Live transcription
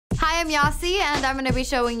I am Yasi, and I'm going to be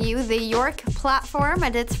showing you the York platform,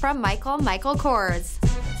 and it's from Michael Kors.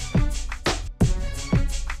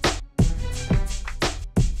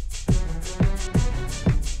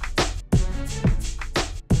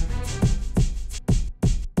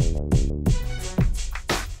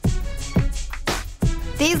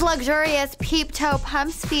 These luxurious peep toe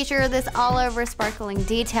pumps feature this all-over sparkling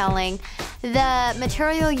detailing. The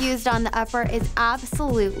material used on the upper is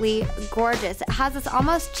absolutely gorgeous. It has this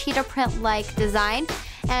almost cheetah print-like design,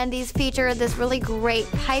 and these feature this really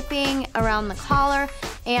great piping around the collar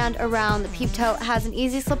and around the peep toe. It has an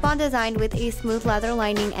easy slip-on design with a smooth leather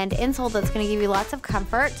lining and insole that's going to give you lots of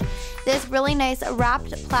comfort. This really nice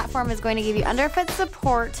wrapped platform is going to give you underfoot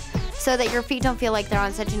support so that your feet don't feel like they're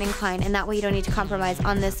on such an incline, and that way you don't need to compromise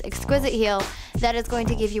on this exquisite heel that is going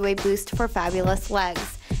to give you a boost for fabulous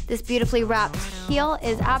legs. This beautifully wrapped heel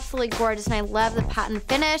is absolutely gorgeous, and I love the patent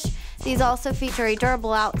finish. These also feature a durable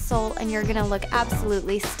outsole, and you're gonna look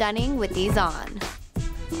absolutely stunning with these on.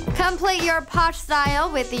 Complete your posh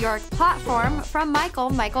style with the York platform from Michael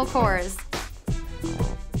Kors.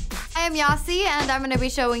 I am Yasi, and I'm gonna be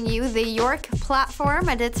showing you the York platform,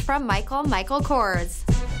 and it's from Michael Kors.